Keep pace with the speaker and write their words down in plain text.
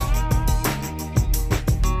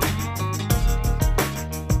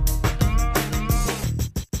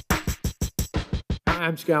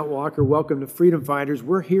I'm Scott Walker. Welcome to Freedom Fighters.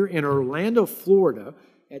 We're here in Orlando, Florida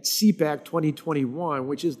at CPAC 2021,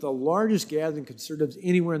 which is the largest gathering of conservatives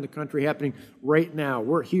anywhere in the country happening right now.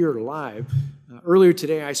 We're here live. Earlier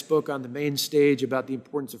today, I spoke on the main stage about the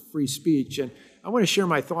importance of free speech, and I want to share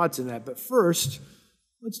my thoughts on that. But first,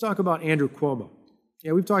 let's talk about Andrew Cuomo.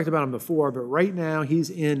 Yeah, we've talked about him before, but right now he's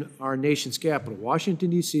in our nation's capital, Washington,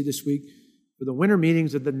 D.C. this week for the winter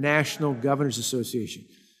meetings of the National Governors Association.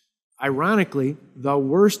 Ironically, the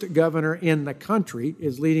worst governor in the country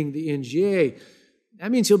is leading the NGA. That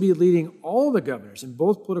means he'll be leading all the governors in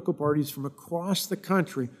both political parties from across the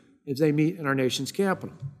country as they meet in our nation's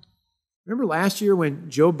capital. Remember last year when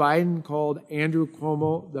Joe Biden called Andrew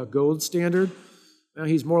Cuomo the gold standard? Now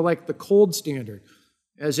he's more like the cold standard,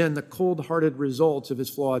 as in the cold-hearted results of his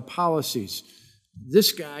flawed policies.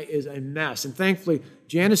 This guy is a mess. And thankfully,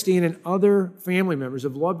 Janice Dean and other family members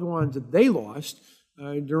of loved ones that they lost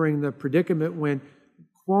during the predicament when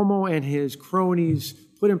Cuomo and his cronies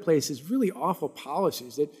put in place these really awful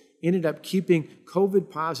policies that ended up keeping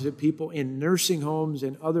COVID-positive people in nursing homes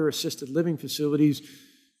and other assisted living facilities.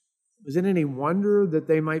 Was it any wonder that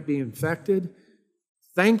they might be infected?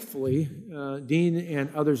 Thankfully, Dean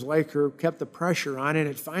and others like her kept the pressure on,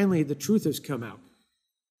 and finally the truth has come out.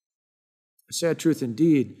 A sad truth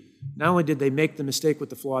indeed. Not only did they make the mistake with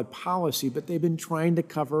the flawed policy, but they've been trying to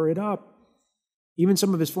cover it up. Even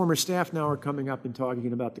some of his former staff now are coming up and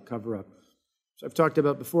talking about the cover-up. So I've talked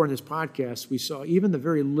about before in this podcast, we saw even the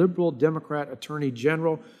very liberal Democrat Attorney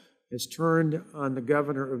General has turned on the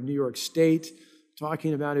governor of New York State,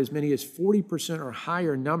 talking about as many as 40% or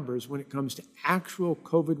higher numbers when it comes to actual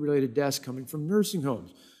COVID-related deaths coming from nursing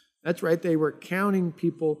homes. That's right, they were counting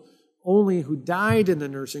people only who died in the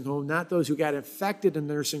nursing home, not those who got infected in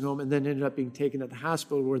the nursing home and then ended up being taken to the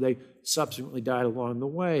hospital where they subsequently died along the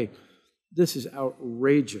way. This is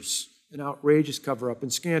outrageous, an outrageous cover-up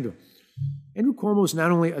and scandal. Andrew Cuomo is not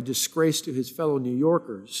only a disgrace to his fellow New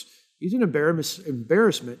Yorkers, he's an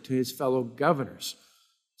embarrassment to his fellow governors.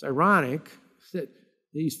 It's ironic that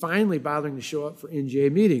he's finally bothering to show up for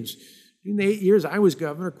NGA meetings. In the 8 years I was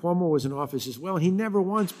governor, Cuomo was in office as well, and he never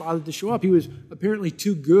once bothered to show up. He was apparently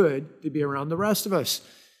too good to be around the rest of us.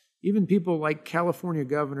 Even people like California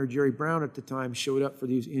Governor Jerry Brown at the time showed up for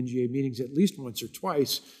these NGA meetings at least once or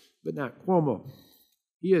twice, but not Cuomo.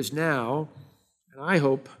 He is now, and I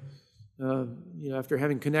hope, after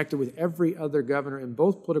having connected with every other governor in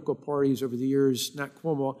both political parties over the years, not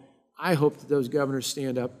Cuomo, I hope that those governors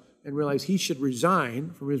stand up and realize he should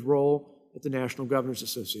resign from his role at the National Governors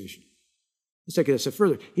Association. Let's take it a step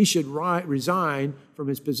further. He should resign from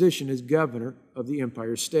his position as governor of the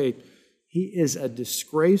Empire State. He is a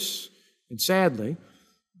disgrace, and sadly,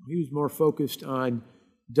 he was more focused on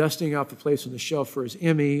dusting off the place on the shelf for his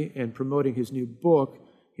Emmy and promoting his new book.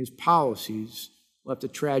 His policies left a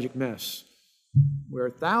tragic mess where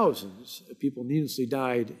thousands of people needlessly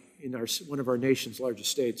died in one of our nation's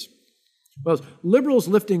largest states. Well, liberals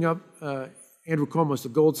lifting up Andrew Cuomo as the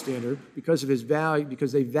gold standard because of his value,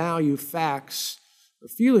 because they value facts, or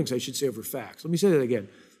feelings, I should say, over facts. Let me say that again.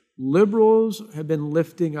 Liberals have been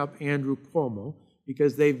lifting up Andrew Cuomo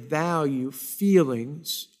because they value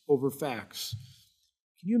feelings over facts.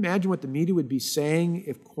 Can you imagine what the media would be saying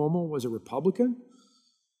if Cuomo was a Republican?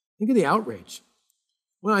 Think of the outrage.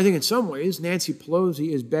 Well, I think in some ways, Nancy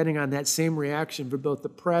Pelosi is betting on that same reaction for both the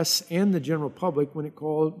press and the general public when it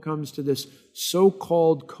comes to this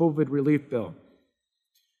so-called COVID relief bill.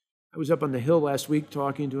 I was up on the Hill last week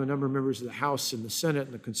talking to a number of members of the House and the Senate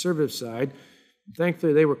and the conservative side.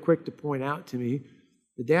 Thankfully, they were quick to point out to me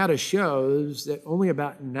the data shows that only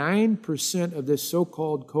about 9% of this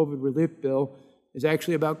so-called COVID relief bill is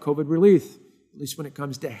actually about COVID relief, at least when it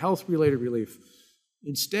comes to health-related relief.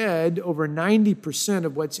 Instead, over 90%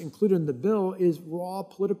 of what's included in the bill is raw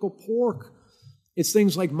political pork. It's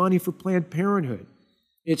things like money for Planned Parenthood.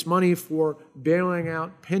 It's money for bailing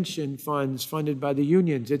out pension funds funded by the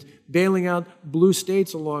unions. It's bailing out blue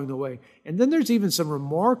states along the way. And then there's even some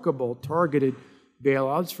remarkable targeted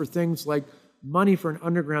bailouts for things like money for an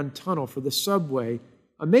underground tunnel for the subway,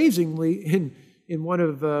 amazingly in one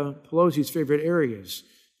of Pelosi's favorite areas,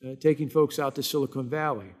 taking folks out to Silicon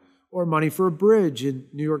Valley, or money for a bridge in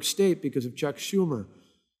New York State because of Chuck Schumer.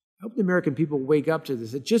 I hope the American people wake up to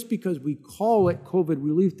this, that just because we call it COVID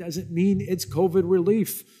relief doesn't mean it's COVID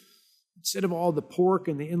relief. Instead of all the pork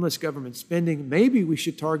and the endless government spending, maybe we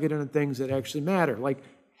should target on things that actually matter, like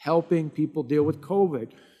helping people deal with COVID,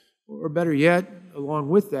 or better yet, along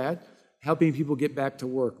with that, helping people get back to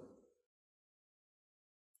work.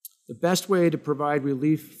 The best way to provide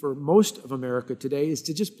relief for most of America today is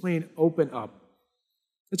to just plain open up.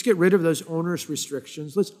 Let's get rid of those onerous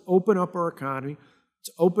restrictions. Let's open up our economy.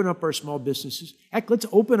 Let's open up our small businesses. Heck, let's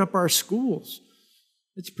open up our schools.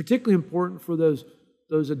 It's particularly important for those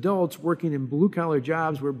adults working in blue-collar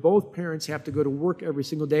jobs where both parents have to go to work every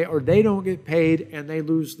single day or they don't get paid and they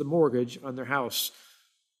lose the mortgage on their house.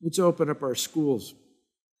 Let's open up our schools.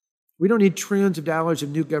 We don't need trillions of dollars of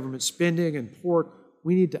new government spending and pork.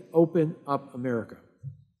 We need to open up America.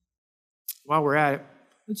 While we're at it,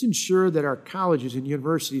 let's ensure that our colleges and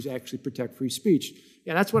universities actually protect free speech.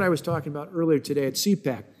 Yeah, that's what I was talking about earlier today at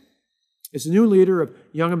CPAC. As the new leader of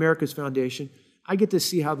Young America's Foundation, I get to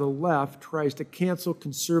see how the left tries to cancel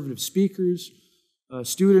conservative speakers,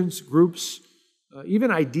 students, groups, even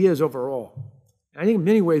ideas overall. And I think in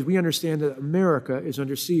many ways we understand that America is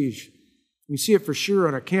under siege. We see it for sure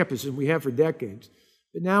on our campuses, and we have for decades.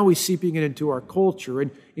 But now we're seeping it into our culture, and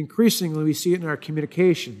increasingly we see it in our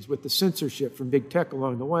communications with the censorship from big tech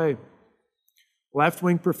along the way.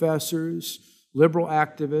 Left-wing professors, liberal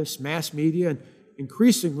activists, mass media, and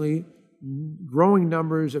increasingly growing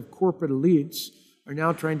numbers of corporate elites are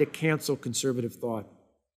now trying to cancel conservative thought.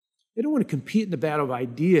 They don't want to compete in the battle of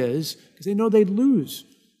ideas because they know they'd lose.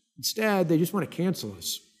 Instead, they just want to cancel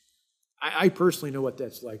us. I personally know what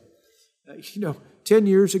that's like. 10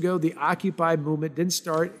 years ago, the Occupy movement didn't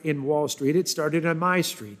start in Wall Street. It started on my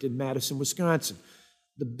street in Madison, Wisconsin.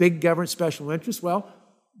 The big government special interests, well,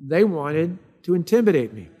 they wanted to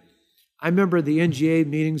intimidate me. I remember the NGA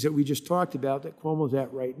meetings that we just talked about that Cuomo's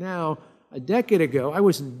at right now. A decade ago, I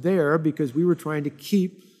wasn't there because we were trying to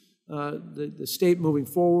keep the state moving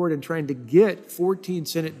forward and trying to get 14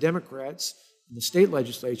 Senate Democrats in the state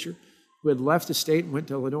legislature who had left the state and went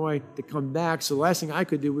to Illinois to come back. So the last thing I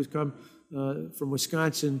could do was come from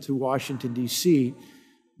Wisconsin to Washington, D.C.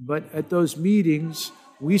 But at those meetings,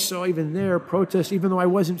 we saw even there protests, even though I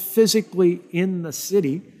wasn't physically in the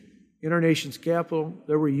city, in our nation's capital.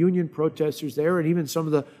 There were union protesters there, and even some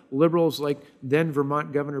of the liberals, like then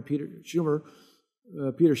Vermont Governor Peter Shumlin,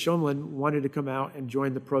 wanted to come out and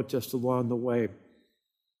join the protest along the way.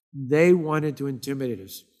 They wanted to intimidate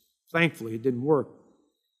us. Thankfully, it didn't work.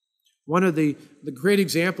 One of the great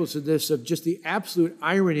examples of this, of just the absolute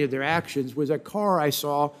irony of their actions, was a car I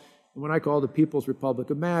saw in what I call the People's Republic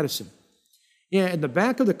of Madison. Yeah, in the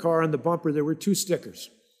back of the car on the bumper, there were two stickers.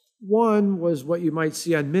 One was what you might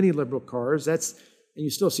see on many liberal cars. And you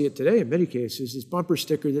still see it today in many cases, this bumper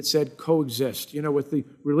sticker that said coexist, with the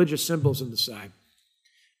religious symbols on the side.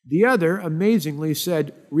 The other, amazingly,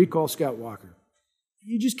 said recall Scott Walker.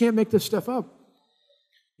 You just can't make this stuff up.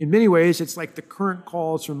 In many ways, it's like the current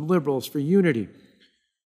calls from liberals for unity.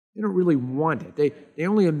 They don't really want it. They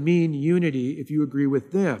only mean unity if you agree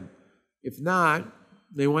with them. If not,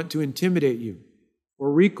 they want to intimidate you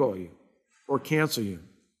or recall you or cancel you.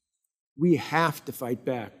 We have to fight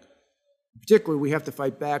back. Particularly, we have to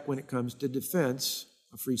fight back when it comes to defense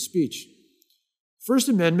of free speech. First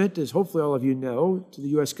Amendment, as hopefully all of you know, to the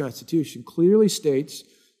U.S. Constitution clearly states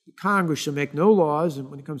that Congress shall make no laws, and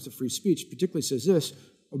when it comes to free speech, particularly says this,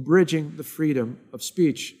 abridging the freedom of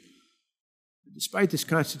speech. Despite this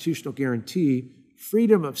constitutional guarantee,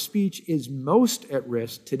 freedom of speech is most at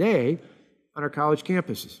risk today on our college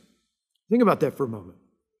campuses. Think about that for a moment.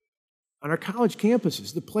 On our college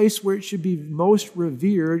campuses, the place where it should be most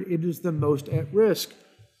revered, it is the most at risk.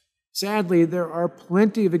 Sadly, there are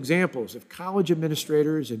plenty of examples of college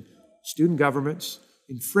administrators and student governments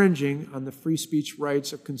infringing on the free speech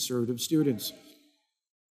rights of conservative students.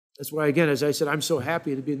 That's why, again, as I said, I'm so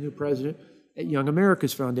happy to be the new president at Young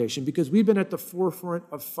America's Foundation, because we've been at the forefront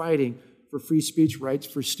of fighting for free speech rights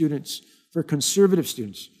for students, for conservative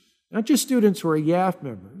students, not just students who are YAF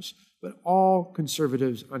members, but all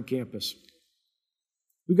conservatives on campus.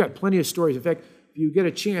 We've got plenty of stories. In fact, if you get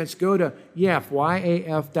a chance, go to yaf.org/free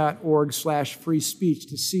speech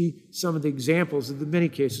to see some of the examples of the many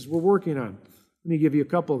cases we're working on. Let me give you a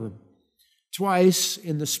couple of them. Twice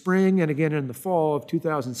in the spring and again in the fall of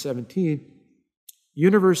 2017,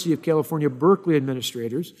 University of California, Berkeley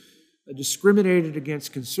administrators discriminated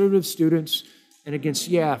against conservative students and against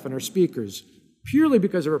YAF and our speakers, purely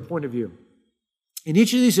because of our point of view. In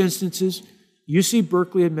each of these instances, UC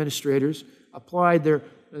Berkeley administrators applied their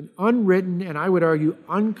unwritten and I would argue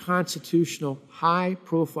unconstitutional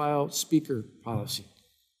high-profile speaker policy.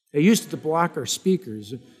 They used it to block our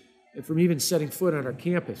speakers from even setting foot on our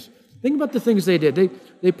campus. Think about the things they did.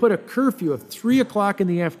 They put a curfew of 3 o'clock in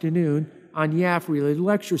the afternoon on YAF-related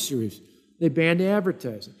lecture series. They banned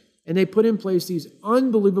advertising. And they put in place these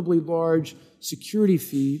unbelievably large security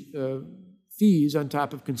fees on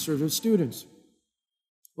top of conservative students.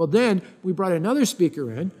 Well, then we brought another speaker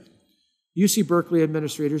in. UC Berkeley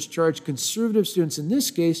administrators charged conservative students, in this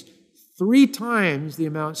case, 3 times the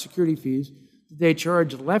amount of security fees that they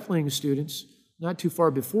charged left-wing students not too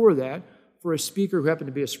far before that, for a speaker who happened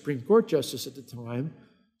to be a Supreme Court justice at the time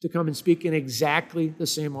to come and speak in exactly the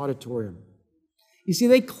same auditorium. You see,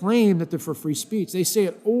 they claim that they're for free speech. They say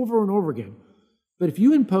it over and over again. But if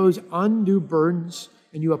you impose undue burdens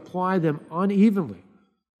and you apply them unevenly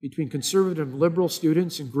between conservative and liberal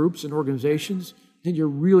students and groups and organizations, then you're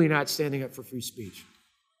really not standing up for free speech.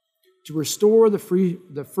 To restore the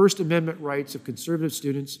First Amendment rights of conservative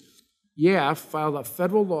students, YAF filed a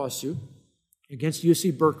federal lawsuit against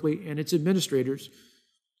UC Berkeley and its administrators.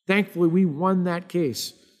 Thankfully, we won that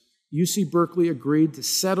case. UC Berkeley agreed to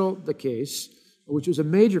settle the case, which was a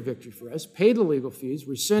major victory for us, pay the legal fees,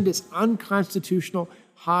 rescind its unconstitutional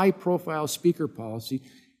high-profile speaker policy,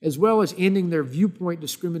 as well as ending their viewpoint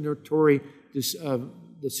discriminatory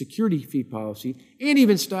the security fee policy, and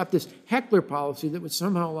even stop this heckler policy that would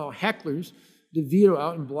somehow allow hecklers to veto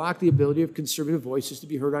out and block the ability of conservative voices to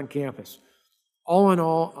be heard on campus. All in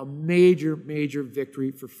all, a major, major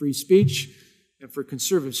victory for free speech and for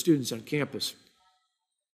conservative students on campus.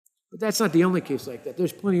 But that's not the only case like that.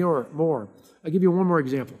 There's plenty more. I'll give you one more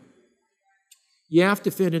example. YAF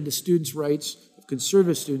defended the students' rights, of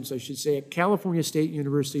conservative students, I should say, at California State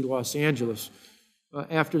University, Los Angeles,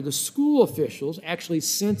 after the school officials actually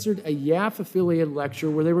censored a YAF-affiliated lecture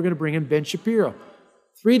where they were going to bring in Ben Shapiro.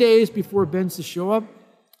 3 days before Ben's to show up,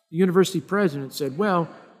 the university president said, well,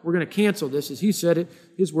 we're going to cancel this. As he said it,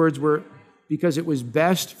 his words were, because it was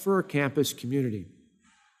best for our campus community.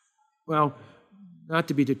 Well, not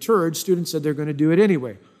to be deterred, students said they're going to do it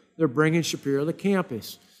anyway. They're bringing Shapiro to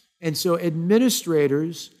campus. And so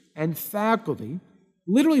administrators and faculty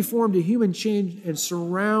literally formed a human chain and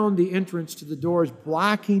surround the entrance to the doors,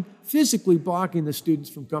 physically blocking the students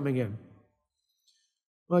from coming in.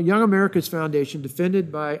 Well, Young America's Foundation,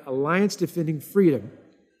 defended by Alliance Defending Freedom,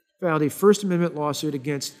 filed a First Amendment lawsuit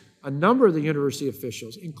against a number of the university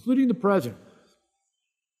officials, including the president.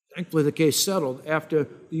 Thankfully, the case settled after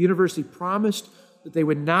the university promised that they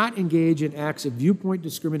would not engage in acts of viewpoint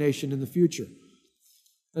discrimination in the future.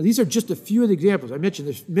 Now, these are just a few of the examples. I mentioned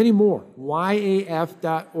there's many more.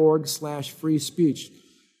 YAF.org/free speech.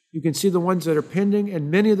 You can see the ones that are pending and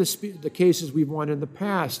many of the cases we've won in the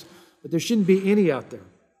past, but there shouldn't be any out there.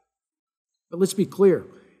 But let's be clear.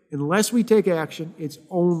 Unless we take action, it's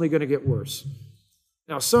only going to get worse.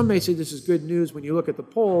 Now, some may say this is good news when you look at the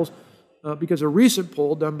polls, because a recent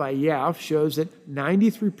poll done by YAF shows that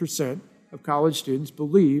 93% of college students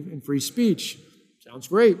believe in free speech. Sounds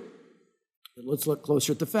great. But let's look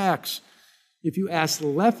closer at the facts. If you ask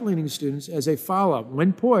left-leaning students as a follow-up,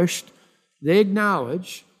 when pushed, they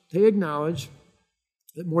acknowledge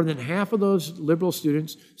that more than half of those liberal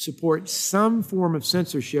students support some form of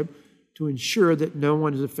censorship to ensure that no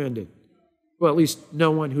one is offended. Well, at least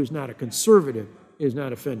no one who's not a conservative is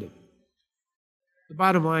not offended. The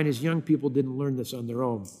bottom line is young people didn't learn this on their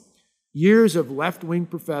own. Years of left-wing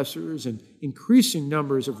professors and increasing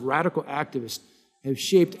numbers of radical activists have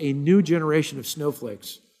shaped a new generation of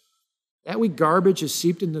snowflakes. That weak garbage has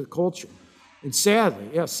seeped into the culture. And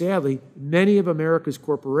sadly, many of America's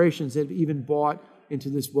corporations have even bought into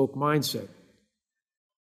this woke mindset.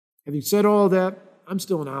 Having said all that, I'm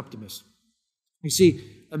still an optimist. You see,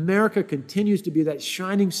 America continues to be that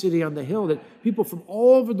shining city on the hill that people from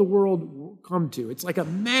all over the world come to. It's like a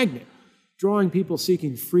magnet, drawing people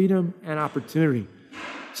seeking freedom and opportunity,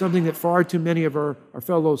 something that far too many of our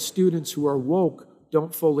fellow students who are woke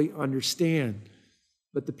don't fully understand,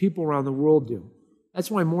 but the people around the world do. That's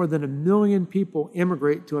why more than 1 million people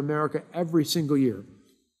immigrate to America every single year.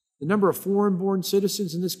 The number of foreign-born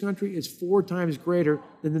citizens in this country is 4 times greater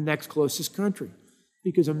than the next closest country,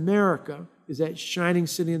 because America is that shining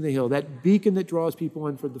city on the hill, that beacon that draws people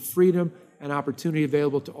in for the freedom and opportunity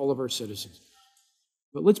available to all of our citizens.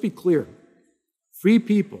 But let's be clear. Free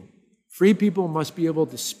people must be able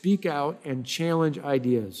to speak out and challenge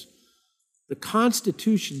ideas. The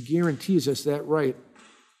Constitution guarantees us that right.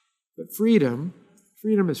 But freedom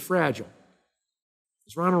is fragile.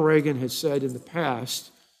 As Ronald Reagan has said in the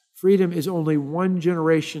past, freedom is only 1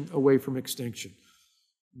 generation away from extinction.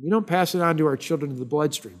 We don't pass it on to our children in the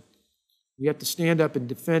bloodstream. We have to stand up and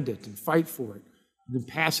defend it and fight for it, and then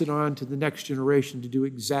pass it on to the next generation to do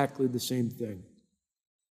exactly the same thing.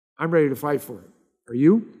 I'm ready to fight for it. Are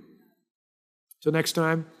you? Till next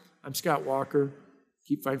time, I'm Scott Walker.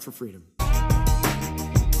 Keep fighting for freedom.